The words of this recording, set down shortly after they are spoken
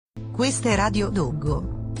Questa è Radio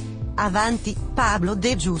Doggo. Avanti, Pablo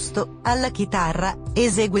De Giusto, alla chitarra,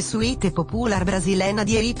 esegue suite popular brasilena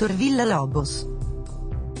di Heitor Villa-Lobos.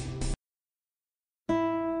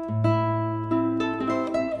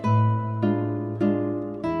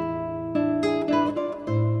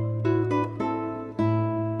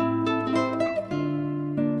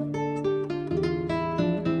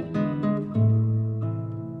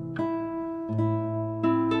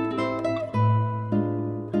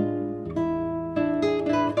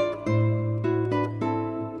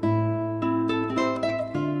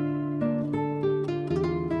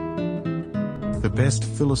 The best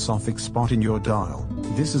philosophic spot in your dial.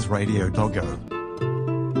 This is Radio Doggo.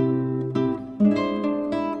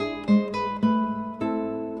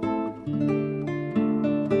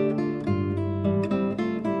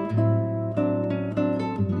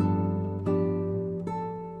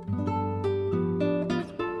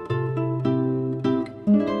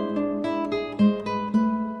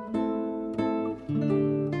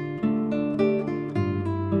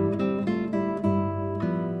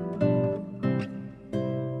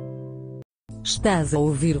 Estás a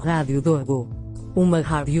ouvir Rádio Doggo. Uma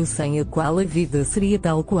rádio sem a qual a vida seria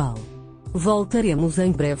tal qual. Voltaremos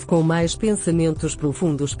em breve com mais pensamentos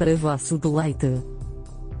profundos para vosso deleite.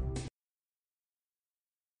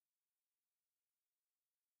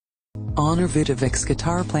 Honor Vidovic's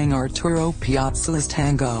guitar playing Arturo Piazzolla's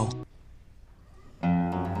Tango.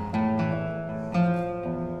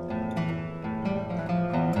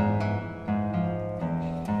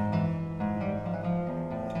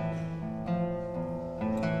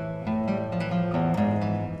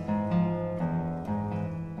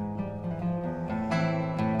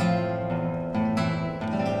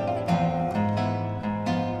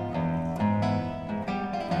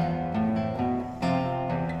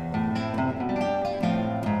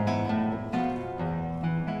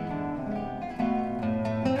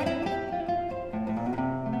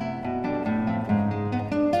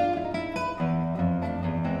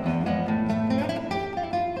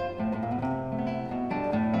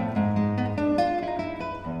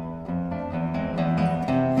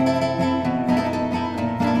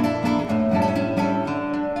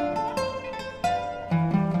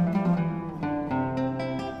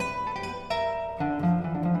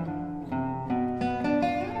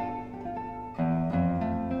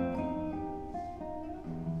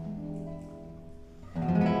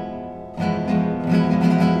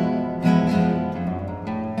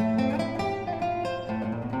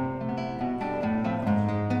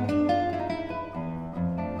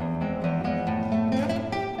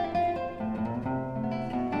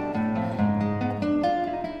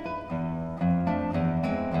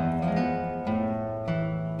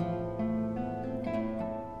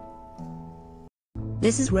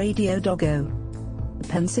 This is Radio Doggo. The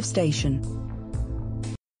pensive station.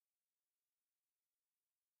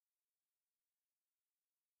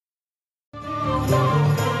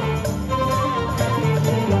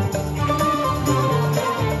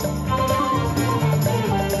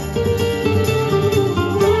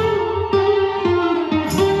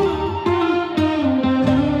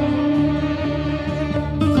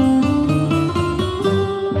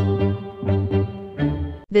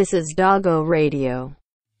 This is Doggo Radio.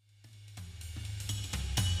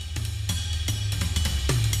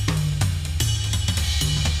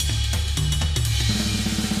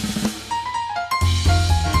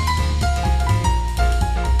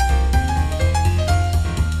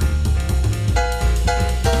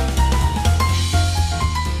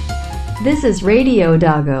 This is Radio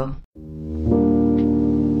Doggo.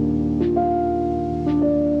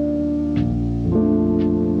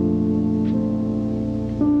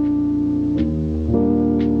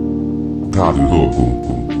 Radio Doggo.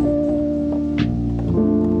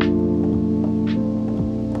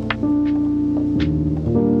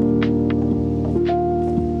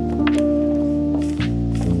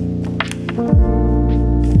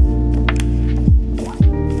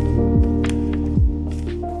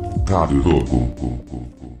 Radio Doggo.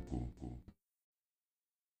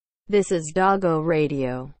 This is Doggo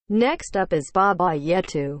Radio. Next up is Baba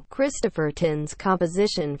Yetu, Christopher Tin's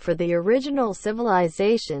composition for the original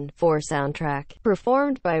Civilization 4 soundtrack,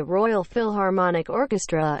 performed by Royal Philharmonic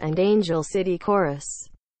Orchestra and Angel City Chorus.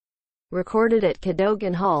 Recorded at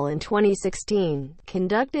Cadogan Hall in 2016,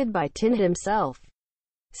 conducted by Tin himself.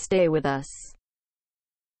 Stay with us.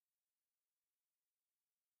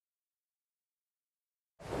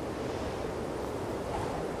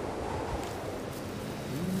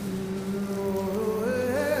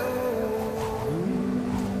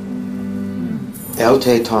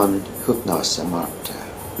 Elteton Hupnas Marta,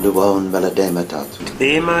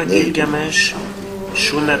 Ema Gilgamesh,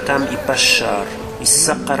 Shunatam y Pashar, y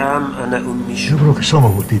Sakaram Ana Yo creo que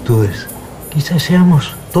somos multitudes. Quizás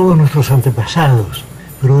seamos todos nuestros antepasados,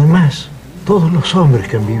 pero además todos los hombres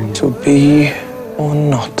que han vivido. To be or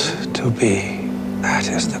not to be, that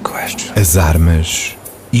is the question. As armas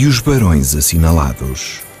y os barões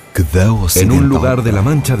assinalados. En un lugar de la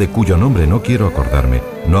Mancha de cuyo nombre no quiero acordarme,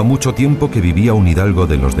 no ha mucho tiempo que vivía un hidalgo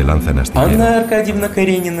de los de lanza en astillero. Анна Аркадьевна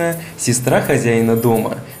Каренина, сестра хозяина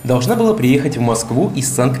дома, должна была приехать в Москву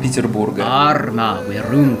из Санкт-Петербурга.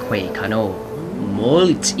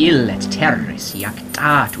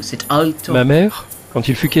 Ma mère, quand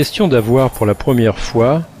il fut question d'avoir pour la première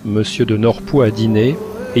fois Monsieur de Norpoux à dîner,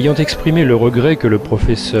 ayant exprimé le regret que le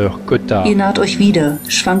professeur Cottard... Ihr naht euch wieder,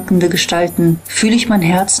 schwankende Gestalten. Fühle ich mein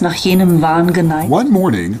Herz nach jenem Wahn geneigt? One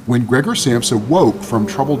morning, when Gregor Samsa woke from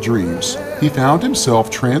troubled dreams, he found himself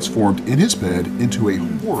transformed in his bed into a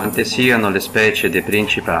horrible... Quante siano le specie dei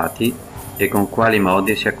principati e con quali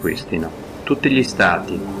modi si acquistino. Tutti gli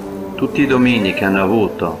stati, tutti i domini che hanno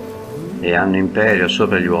avuto e hanno imperio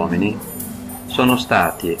sopra gli uomini, sono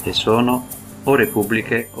stati e sono o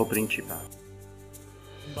repubbliche o principati.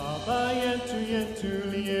 Baba yetu yetu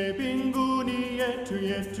liye binguni yetu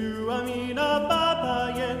yetu amina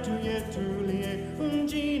baba yetu yetu liye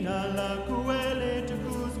unjina la kuele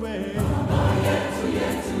tukuzwe baba yetu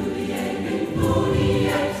yetu liye binguni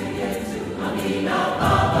yetu yetu amina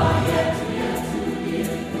baba yetu yetu liye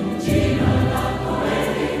unjina la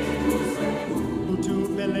kuele tukuzwe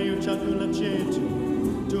utupele uchakula chetu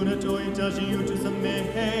tunatohitaji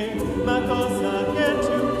utusamehe makosa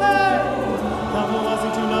yetu kama wasi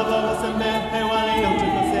tunavyowasamehe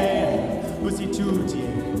waliotukosea, usitutie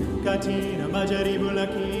katika majaribu,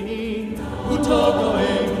 lakini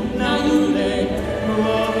utuokoe na yule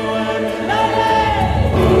mwovu wa milele.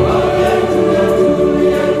 Baba yetu yetu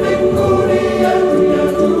uliye mbinguni, yetu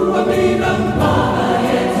yetu amina. Baba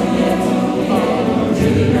yetu yetu uliye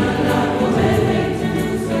jina lako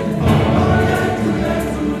litukuzwe. Baba yetu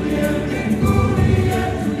yetu uliye mbinguni,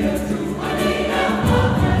 yetu yetu amina.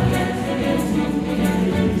 Baba yetu yetu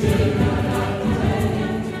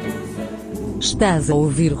Estás a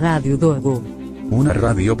ouvir Rádio Dogo. Una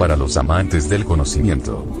radio para los amantes del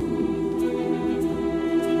conocimiento.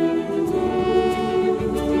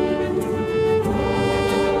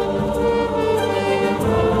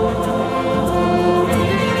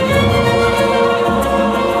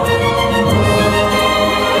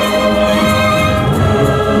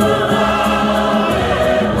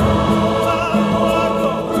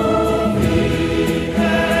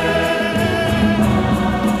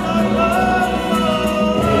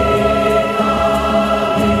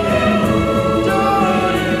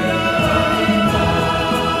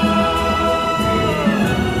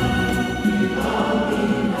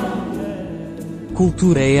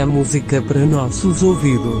 Cultura é a música para nossos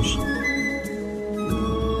ouvidos.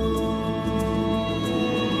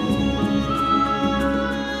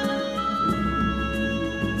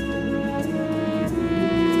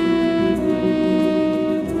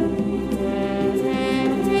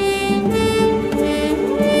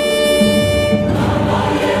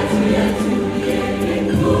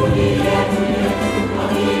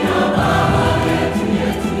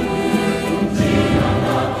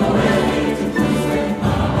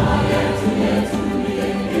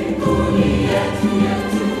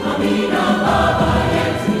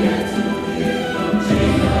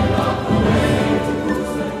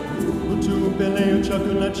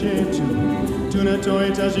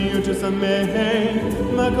 tunatohitaji utusamehe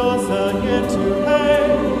makosa yetu,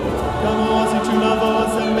 kama wasi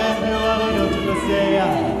tunavyowasamehe waliotukosea,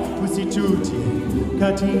 usitutie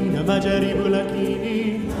katika majaribu,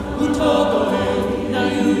 lakini utuokoe na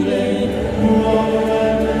yule mwovu.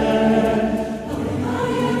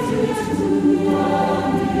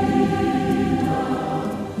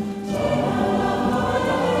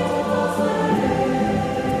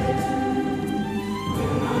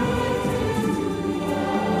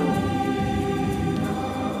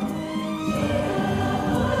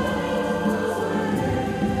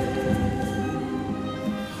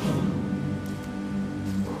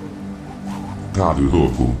 Radio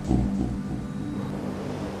Dogo.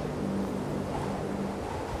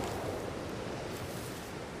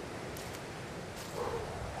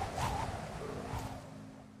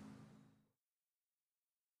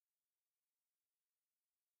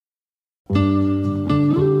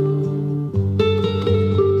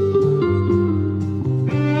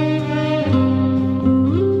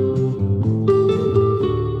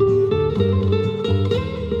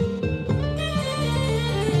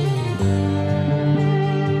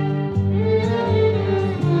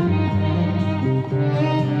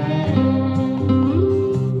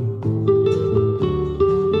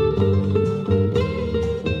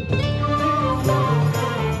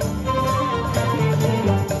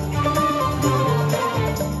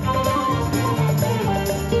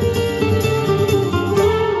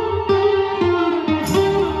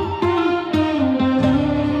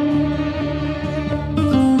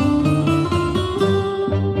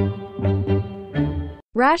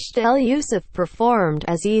 Rashed El Yusuf performed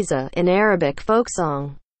Aziza in Arabic folk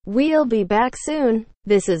song. We'll be back soon.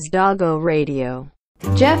 This is Doggo Radio.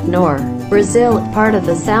 Jeff Noor, Brazil, part of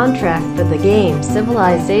the soundtrack for the game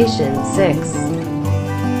Civilization 6.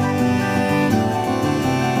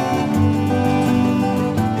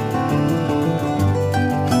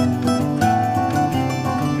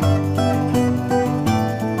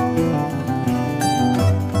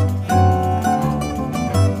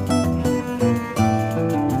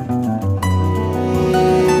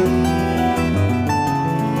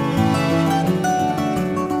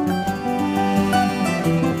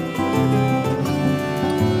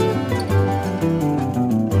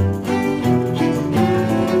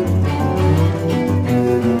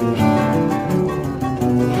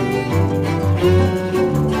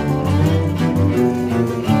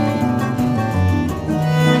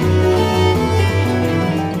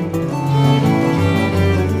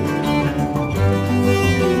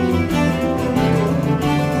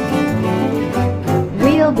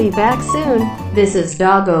 We'll be back soon. This is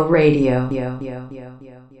Doggo Radio.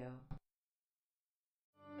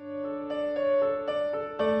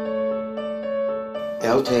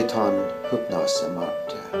 Euteiton hypnos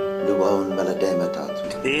amarte, luon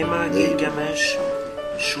malademetat. Ema Gilgamesh,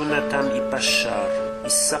 Shunatam y Pashar, y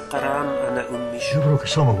Sakaram ana Ummish. Yo creo que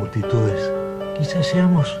somos multitudes. Quizás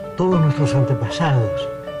seamos todos nuestros antepasados,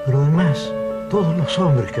 pero además todos los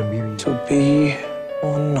hombres que han vivido. To be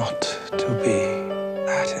or not to be,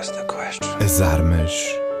 that is the question. As armas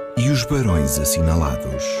e os barões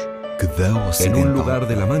assinalados que da ocidental. En un lugar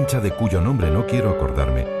de la Mancha de cuyo nombre no quiero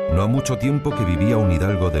acordarme, no ha mucho tiempo que vivía un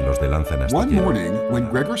hidalgo de los de lanza en One astillero. morning, when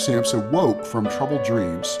Gregor Samsa woke from troubled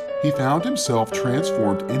dreams, he found himself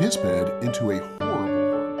transformed in his bed into a horrible.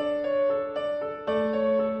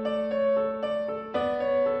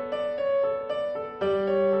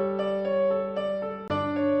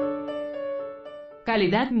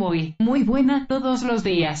 Calidad muy buena todos los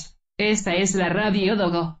días. Esta es la Radio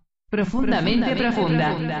Dogo. Profundamente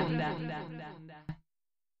profunda.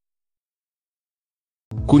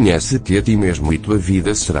 Conhece-te a ti mesmo e tua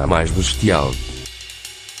vida será mais bestial.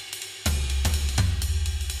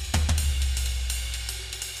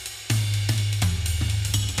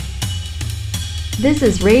 This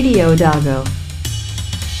is Radio Doggo.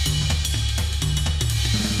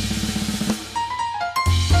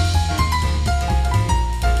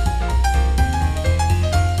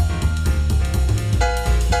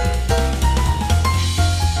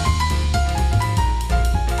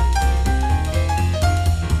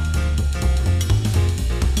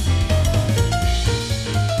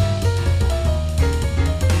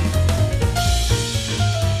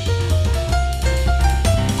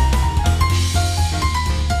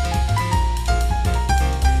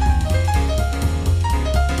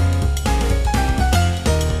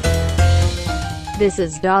 This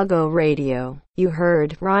is Doggo Radio. You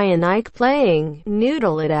heard Ryan Ike playing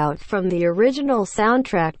Noodle It Out from the original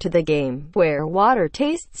soundtrack to the game, Where Water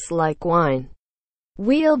Tastes Like Wine.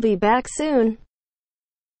 We'll be back soon.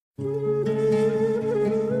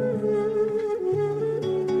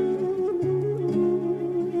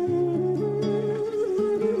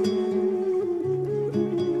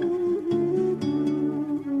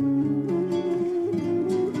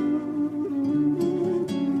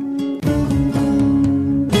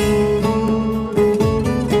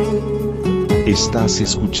 Estás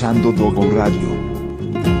escuchando Doggo Radio.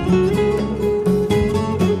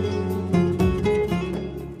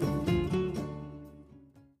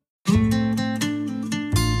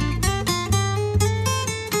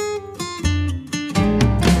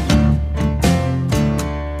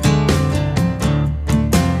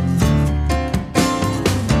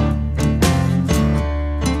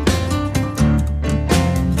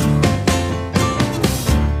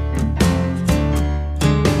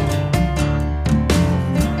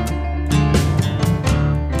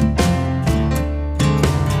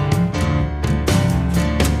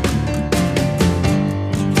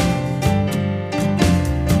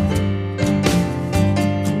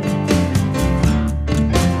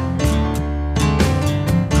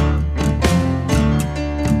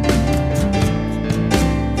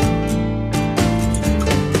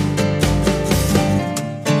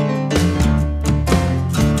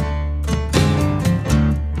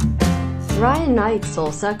 Ryan Ike's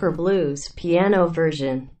Soul Sucker Blues piano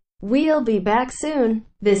version. We'll be back soon.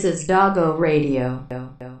 This is Doggo Radio.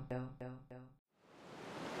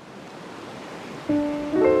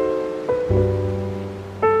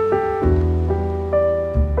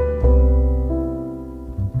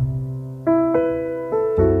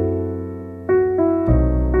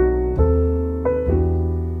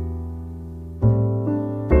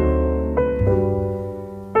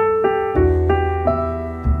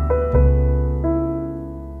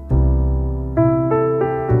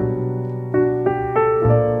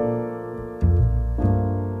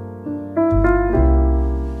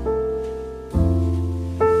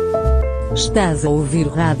 Estás a ouvir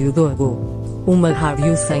Rádio Dogo, uma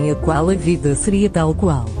rádio sem a qual a vida seria tal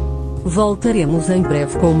qual. Voltaremos em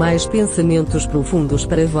breve com mais pensamentos profundos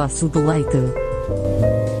para vosso deleite.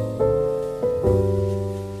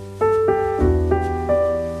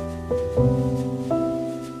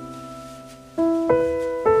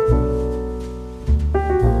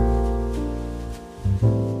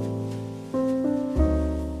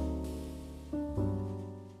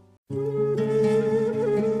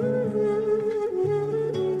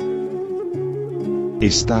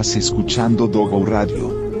 Estás escuchando Dogo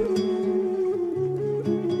Radio.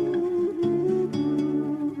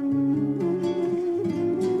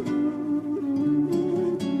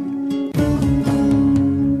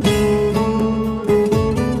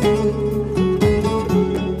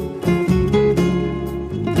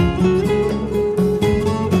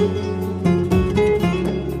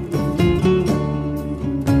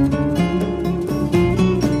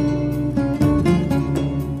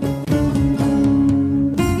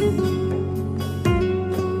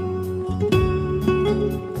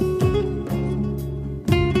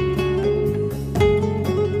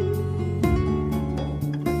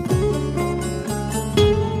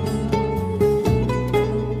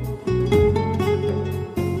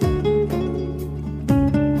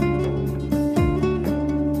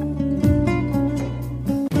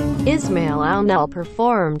 Ismail Al-Nel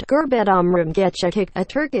performed Gurbet Amrim Geçecek, a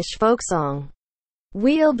Turkish folk song.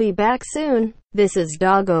 We'll be back soon. This is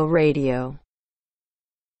Dogo Radio.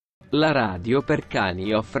 La radio per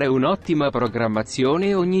cani offre un'ottima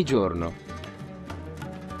programmazione ogni giorno.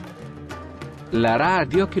 La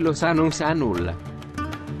radio che lo sa non sa nulla.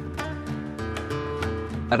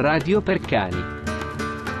 Radio per cani.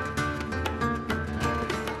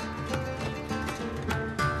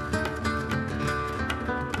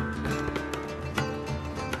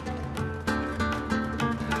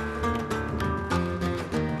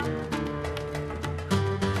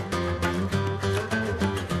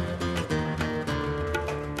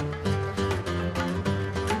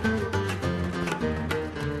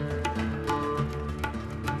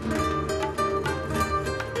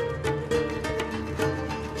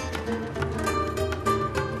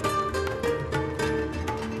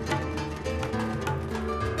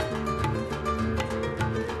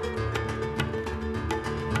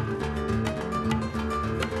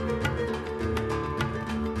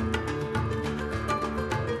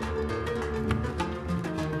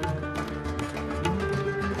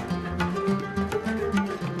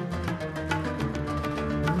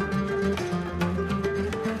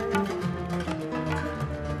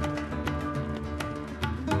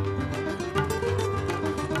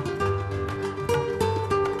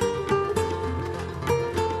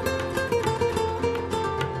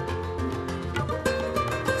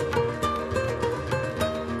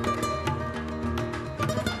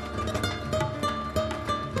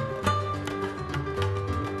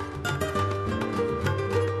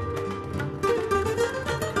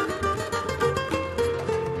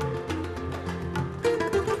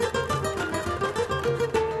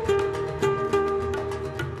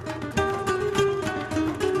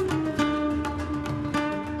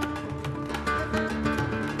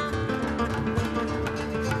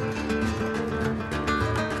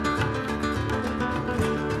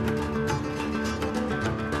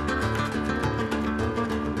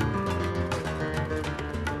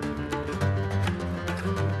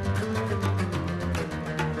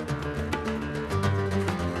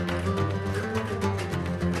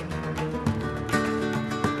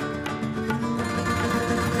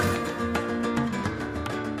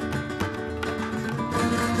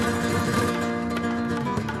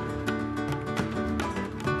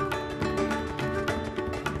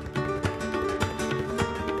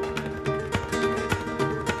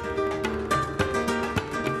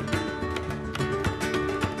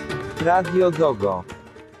 Radio Dogo.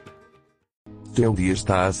 Teu dia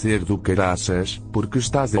está a ser do caraças, porque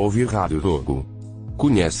estás a ouvir Rádio Dogo.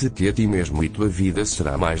 Conhece-te a ti mesmo e tua vida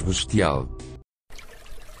será mais bestial.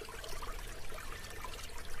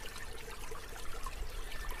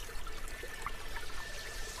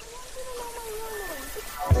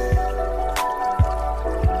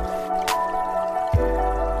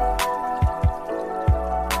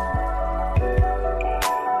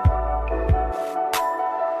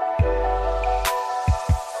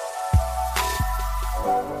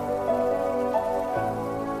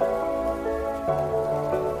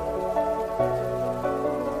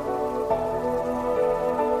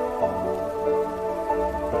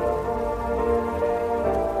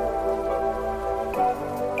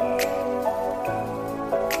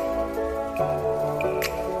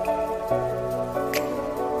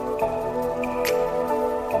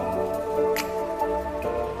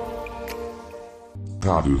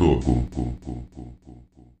 Radio Dogo.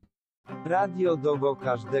 Radio Dogo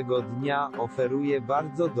każdego dnia oferuje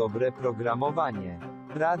bardzo dobre programowanie.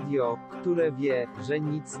 Radio, które wie, że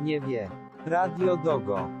nic nie wie. Radio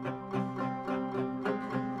Dogo.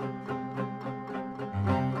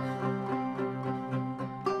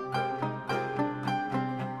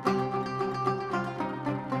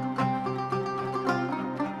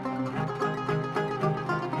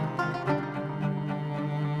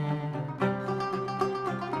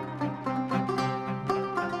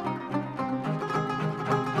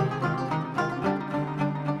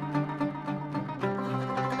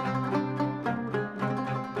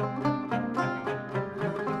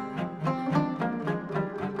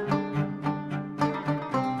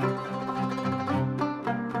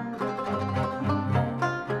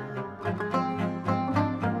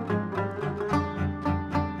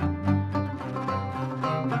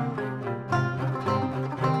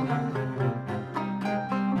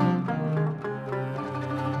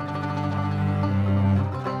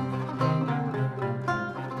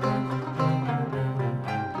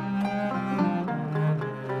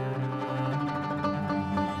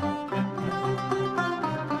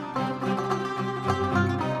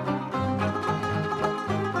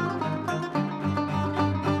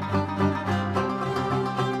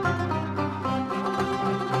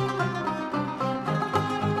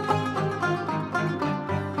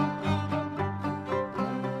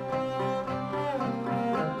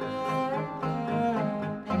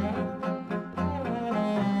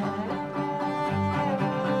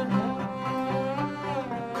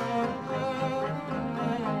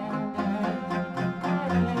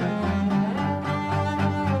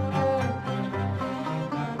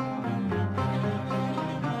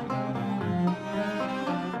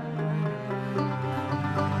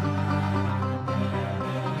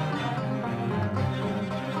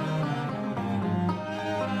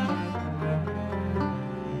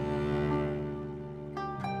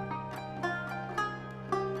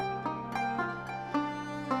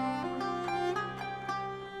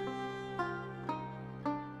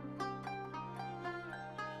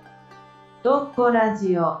 Dogo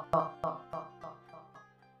Radio.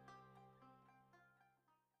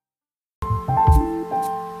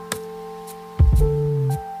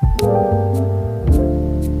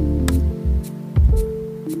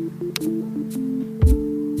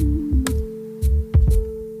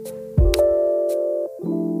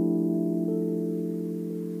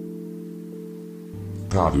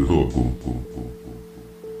 Radio Dogo.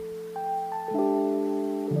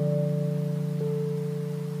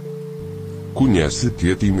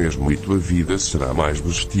 Conhece-te a ti mesmo e tua vida será mais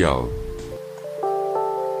bestial.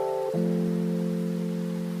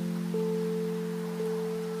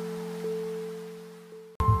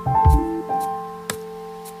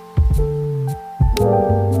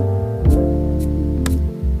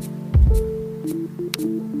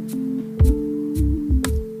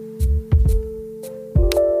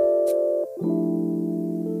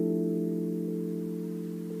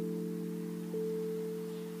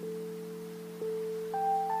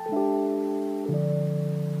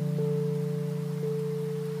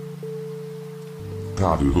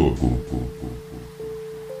 Radio Dogo.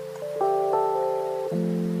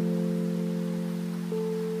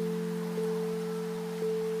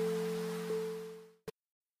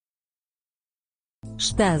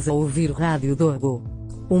 Estás a ouvir Rádio Dogo,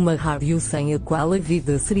 uma rádio sem a qual a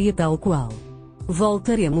vida seria tal qual.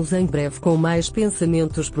 Voltaremos em breve com mais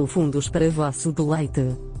pensamentos profundos para vosso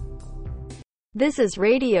deleite. This is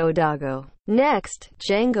Radio Dogo. Next,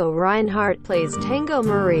 Django Reinhardt plays Tango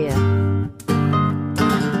Maria.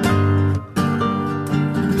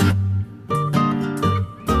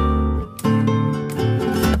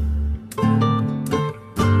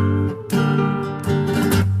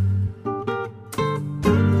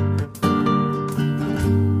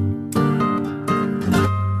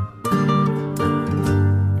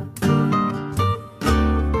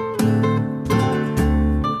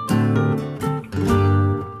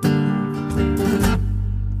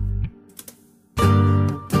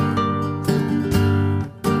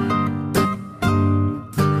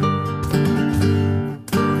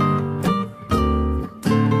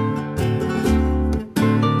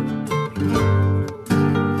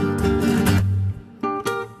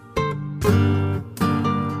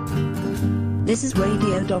 This is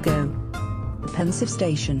Radio Dogo, the pensive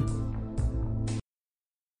station.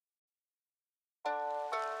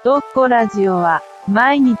 ドッコラジオは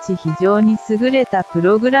毎日非常に優れたプ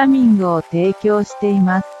ログラミングを提供してい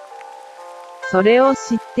ます。それを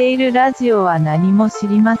知っているラジオは何も知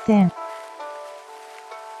りません。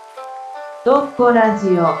ドッコラ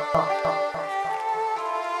ジオ。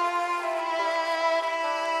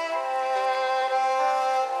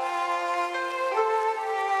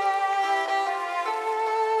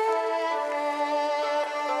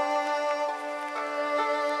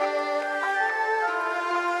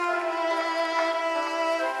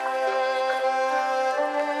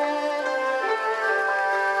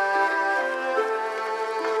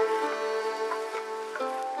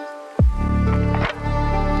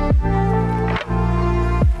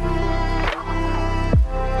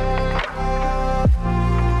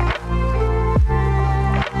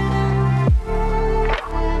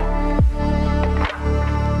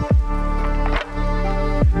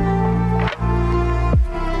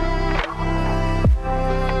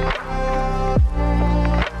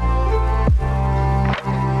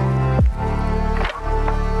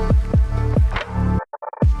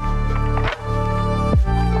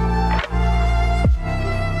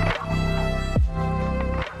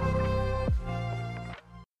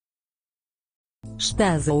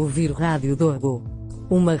Estás a ouvir Rádio Dogo.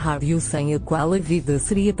 Uma rádio sem a qual a vida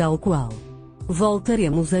seria tal qual.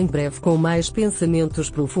 Voltaremos em breve com mais pensamentos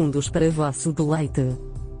profundos para vosso deleite.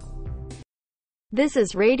 This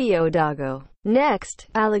is Radio Dogo. Next,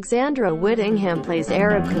 Alexandra Whittingham plays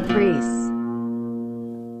Arab Caprice.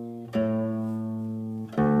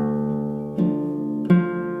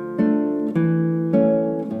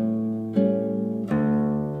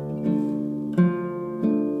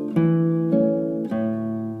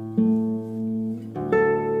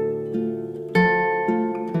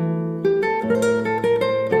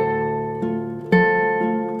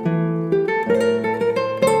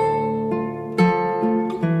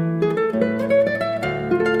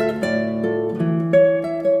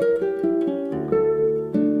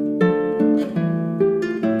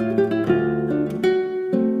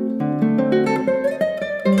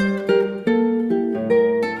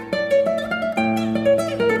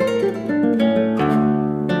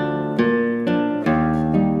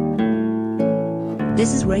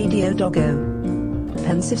 This is Radio Dogo.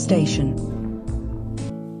 Pensive Station.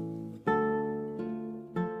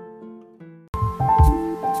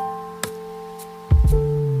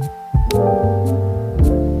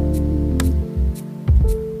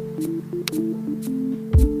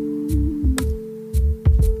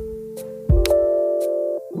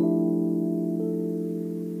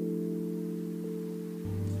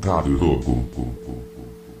 Rádio Dogo.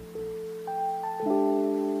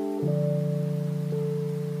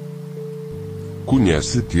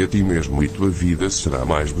 Conhece-te a ti mesmo e tua vida será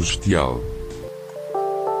mais bestial.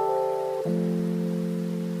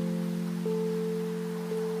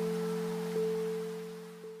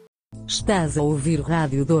 Estás a ouvir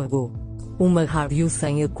Rádio Dogo. Uma rádio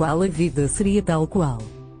sem a qual a vida seria tal qual.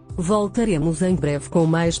 Voltaremos em breve com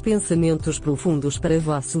mais pensamentos profundos para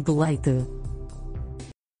vosso deleite.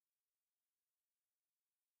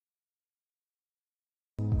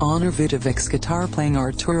 Honor Vidovic's guitar playing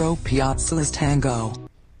Arturo Piazzolla's tango.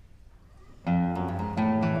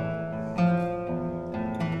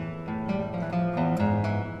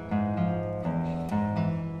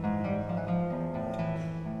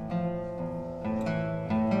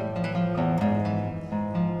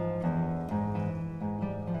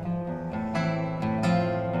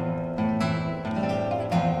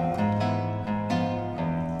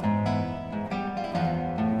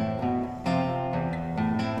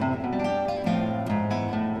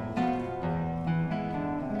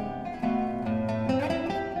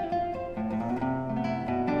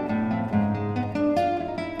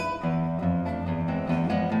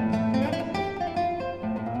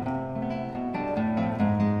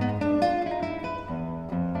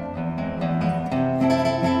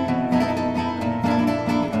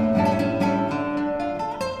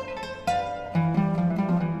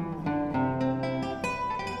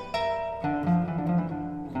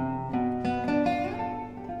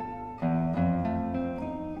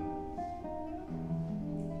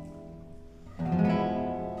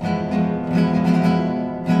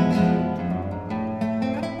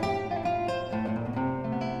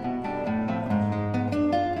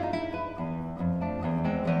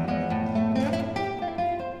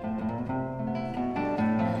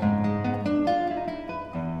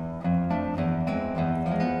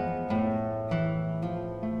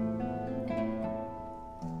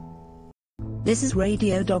 This is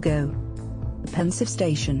Radio Dogo. Pensive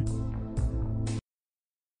Station.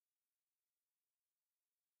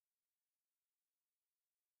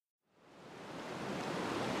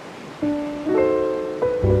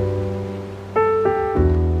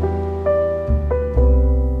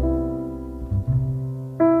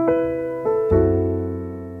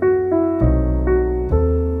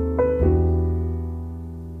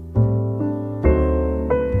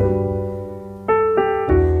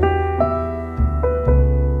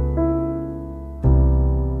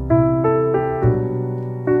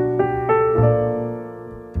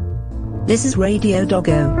 This is Radio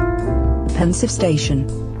Dogo. Pensive Station.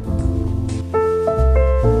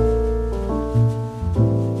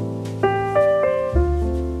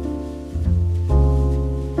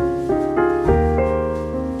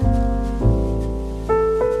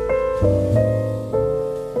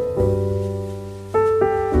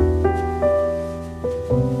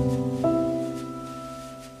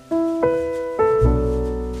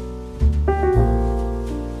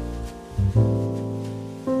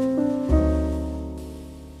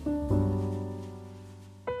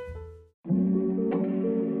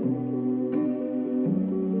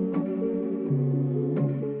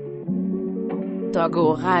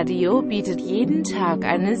 Dogo Radio bietet jeden Tag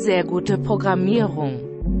eine sehr gute Programmierung.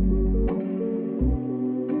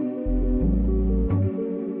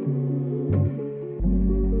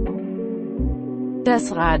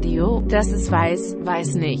 Das Radio, das es weiß,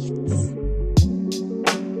 weiß nichts.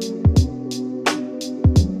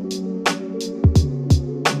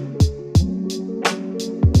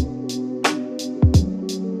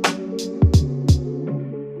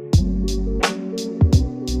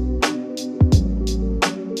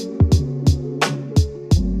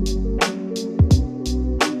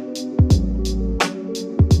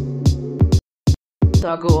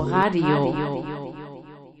 Doggo Radio.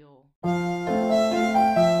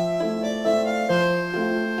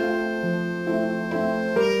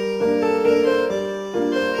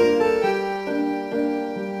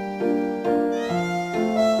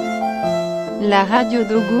 La radio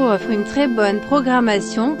Dogo offre une très bonne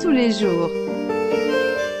programmation tous les jours.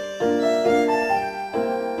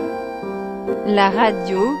 La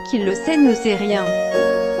radio, qui le sait ne sait rien.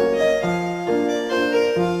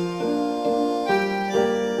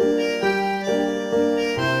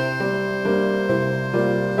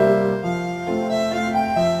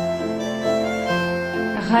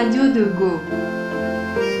 Radio Dogo.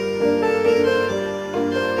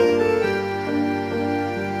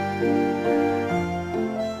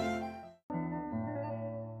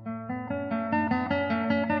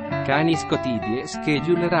 Cani scotidie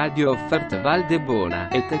schedule radio offerte Valdebona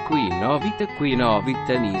et qui novit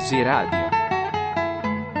Tanisi Radio.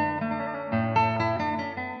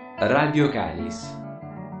 Radio Canis。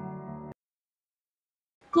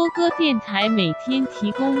多歌电台每天提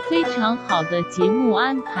供非常好的节目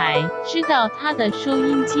安排，知道它的收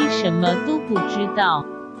音机什么都不知道。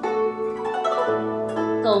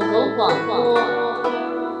狗狗广播。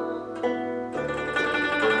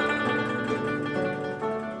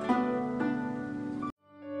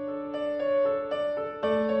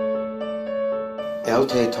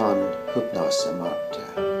Elteton hypnos amart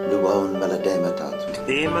luon melademetat.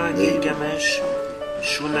 Dema Gilgamesh,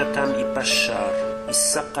 Shunatam y Pashar, y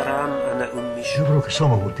Sakaram ana Ummish. Yo creo que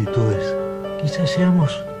somos multitudes. Quizás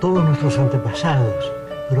seamos todos nuestros antepasados,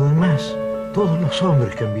 pero además todos los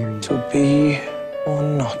hombres que han vivido. To be or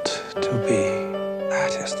not to be,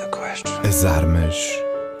 that is the question. As armas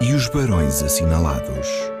e os barões assinalados.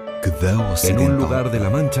 En un lugar de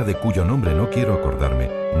la Mancha de cuyo nombre no quiero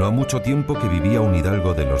acordarme, no ha mucho tiempo que vivía un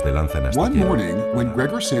hidalgo de los de lanza en One astillero. morning, when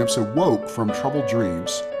Gregor Samsa woke from troubled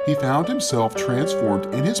dreams, he found himself transformed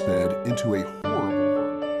in his bed into a horrible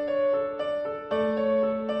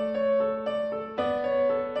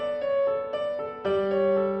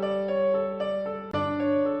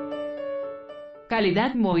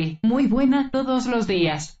Calidad muy buena todos los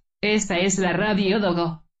días. Esta es la Radio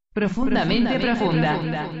Dogo. Profundamente profunda.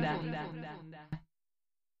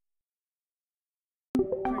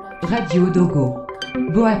 Radio Dogo.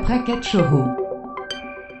 Boa pra cachorro.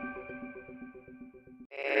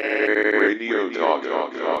 Radio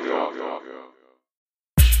Dogo.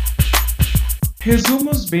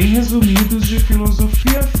 Resumos bem resumidos de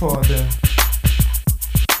filosofia foda.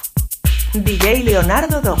 DJ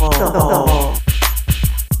Leonardo Dogo.